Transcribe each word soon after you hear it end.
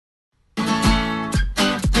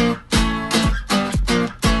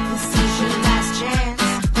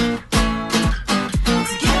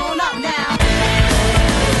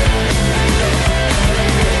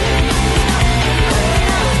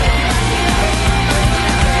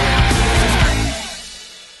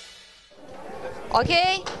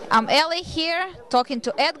Okay, I'm Elly here talking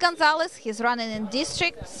to Ed Gonzalez. He's running in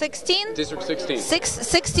District 16. District 16.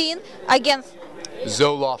 16 against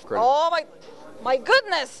Zoe Lofgren. Oh my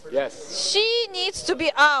goodness. Yes. She needs to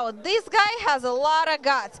be out. This guy has a lot of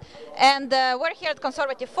guts. And we're here at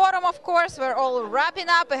Conservative Forum, of course. We're all wrapping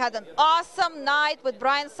up. We had an awesome night with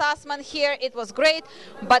Brian Sussman here. It was great.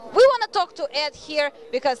 But we want to talk to Ed here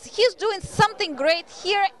because he's doing something great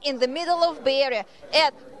here in the middle of Bay Area.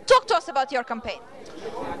 Ed, talk to us about your campaign.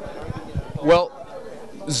 Well,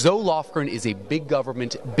 Zoe Lofgren is a big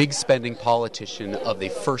government, big spending politician of the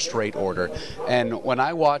first-rate order. And when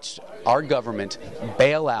I watched our government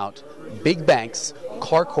bail out big banks,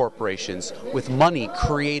 car corporations with money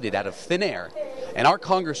created out of thin air, and our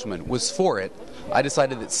congressman was for it, I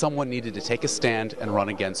decided that someone needed to take a stand and run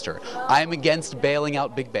against her. I am against bailing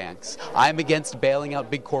out big banks. I am against bailing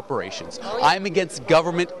out big corporations. I am against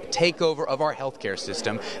government takeover of our healthcare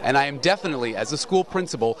system. And I am definitely, as a school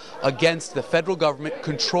principal, against the federal government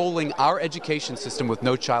controlling our education system with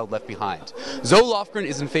no child left behind. Zoe Lofgren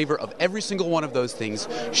is in favor of every single one of those things.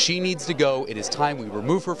 She needs to go. It is time we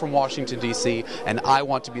remove her from Washington, D.C., and I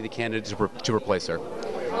want to be the candidate to replace her.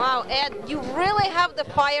 Wow, Ed, you really have the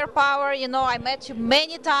firepower. You know, I met you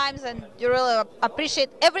many times, and you really appreciate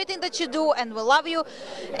everything that you do, and we love you.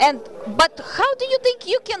 But how do you think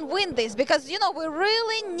you can win this? Because, you know, we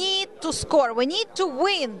really need to score. We need to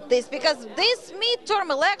win this, because this midterm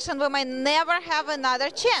election, we might never have another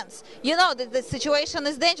chance. You know, the situation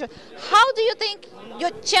is dangerous. How do you think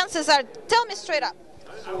your chances are? Tell me straight up.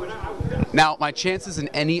 Now, my chances in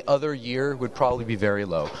any other year would probably be very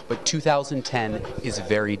low, but 2010 is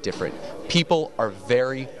very different. People are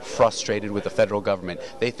very frustrated with the federal government.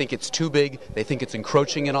 They think it's too big, they think it's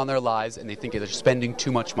encroaching in on their lives, and they think they're spending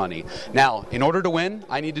too much money. Now, in order to win,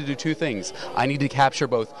 I need to do two things. I need to capture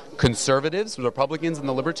both conservatives, the Republicans and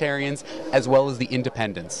the Libertarians, as well as the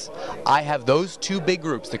independents. I have those two big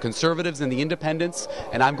groups, the conservatives and the independents,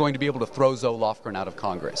 and I'm going to be able to throw Zoe Lofgren out of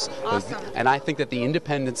Congress. Awesome. And I think that the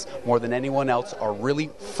independents, more than anyone else, are really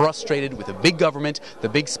frustrated with the big government, the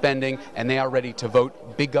big spending, and they are ready to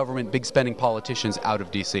vote big government, big spending politicians out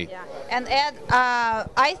of D.C. Yeah. And Ed,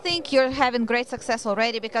 I think you're having great success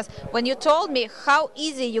already, because when you told me how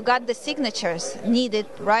easy you got the signatures needed,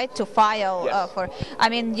 right, to file for, I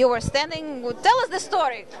mean, you were standing, tell us the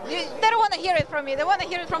story. They don't want to hear it from me. They want to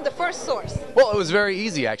hear it from the first source. Well, it was very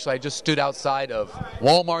easy, actually. I just stood outside of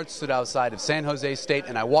Walmart, stood outside of San Jose State,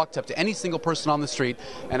 and I walked up to any single person on the street,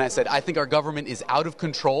 and I said, I think our government is out of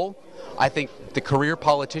control. I think the career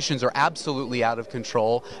politicians are absolutely out of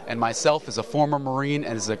control, and myself as a former Marine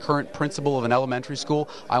and as a current principal of an elementary school,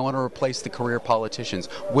 I want to replace the career politicians.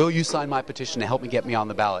 Will you sign my petition to help me get me on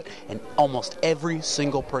the ballot? And almost every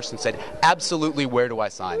single person said, absolutely, where do I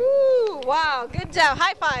sign? Ooh, wow, good job.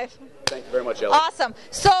 High five. Thank you very much, Elly. Awesome.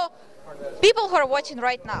 So, people who are watching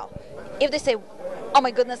right now, if they say, oh my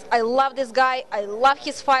goodness, I love this guy, I love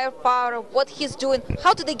his firepower, what he's doing,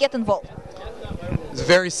 how do they get involved? It's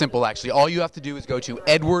very simple, actually. All you have to do is go to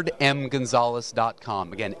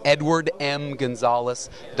edwardmgonzalez.com. Again,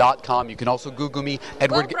 edwardmgonzalez.com. You can also Google me.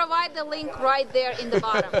 We'll provide the link right there in the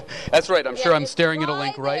bottom. That's right. I'm sure I'm staring at a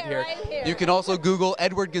link right there, here. You can also Google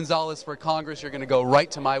Edward Gonzalez for Congress. You're going to go right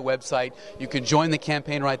to my website. You can join the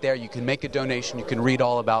campaign right there. You can make a donation. You can read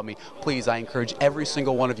all about me. Please, I encourage every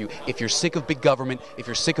single one of you, if you're sick of big government, if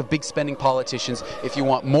you're sick of big spending politicians, if you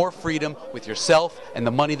want more freedom with yourself and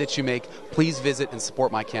the money that you make, please visit and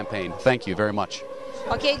support my campaign. Thank you very much.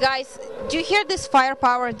 Okay, guys, do you hear this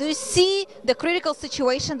firepower? Do you see the critical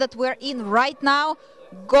situation that we're in right now?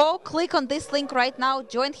 Go click on this link right now,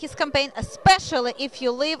 join his campaign, especially if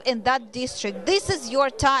you live in that district. This is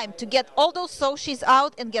your time to get all those socios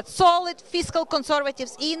out and get solid fiscal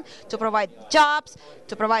conservatives in to provide jobs,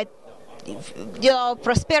 to provide, you know,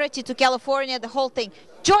 prosperity to California, the whole thing.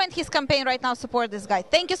 Join his campaign right now. Support this guy.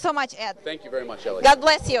 Thank you so much, Ed. Thank you very much, Elly. God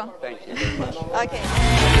bless you. Thank you very much. Okay.